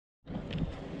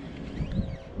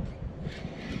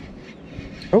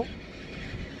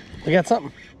We got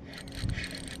something.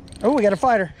 Oh, we got a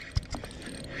fighter.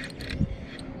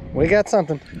 We got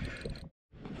something.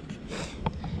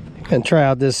 Gonna try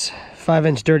out this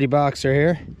 5-inch dirty boxer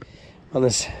here on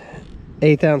this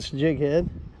 1/8 ounce jig head.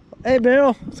 Hey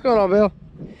Bill, what's going on, Bill?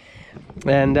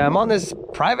 And I'm on this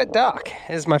private dock.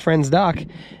 This is my friend's dock,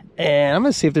 and I'm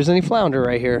gonna see if there's any flounder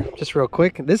right here. Just real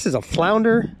quick. This is a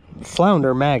flounder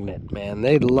magnet, man.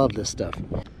 They love this stuff.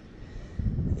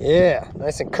 Yeah,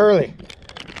 nice and curly.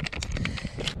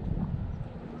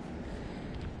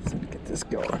 Let's get this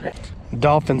going.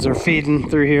 Dolphins are feeding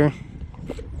through here.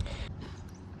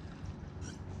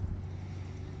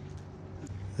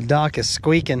 The dock is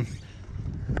squeaking.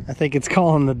 I think it's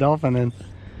calling the dolphin in.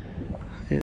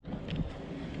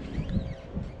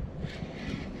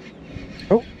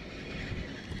 Oh,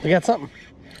 we got something.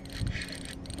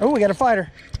 Oh, we got a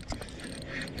fighter.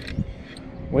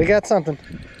 We got something.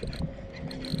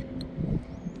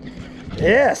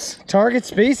 Yes, target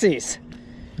species.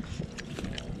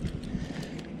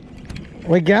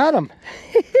 We got him.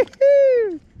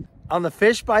 On the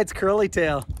fishbites curly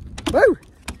tail. Woo!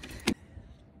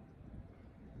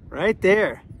 Right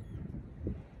there.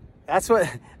 That's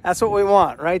what we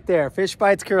want right there.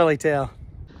 Fishbites curly tail.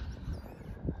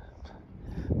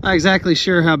 Not exactly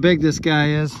sure how big this guy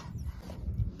is,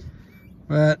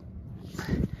 but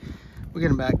we'll get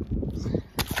him back.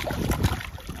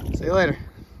 See you later.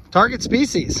 Target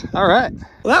species. All right.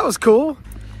 Well, that was cool.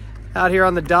 Out here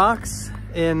on the docks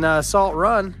in Salt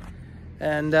Run,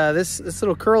 and this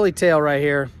little curly tail right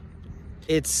here,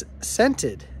 it's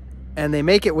scented, and they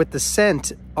make it with the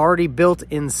scent already built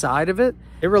inside of it.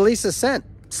 It releases scent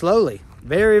slowly,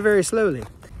 very, very slowly.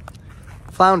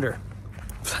 Flounder.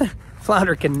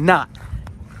 Flounder cannot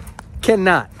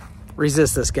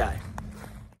resist this guy.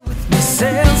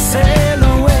 Sail, sail.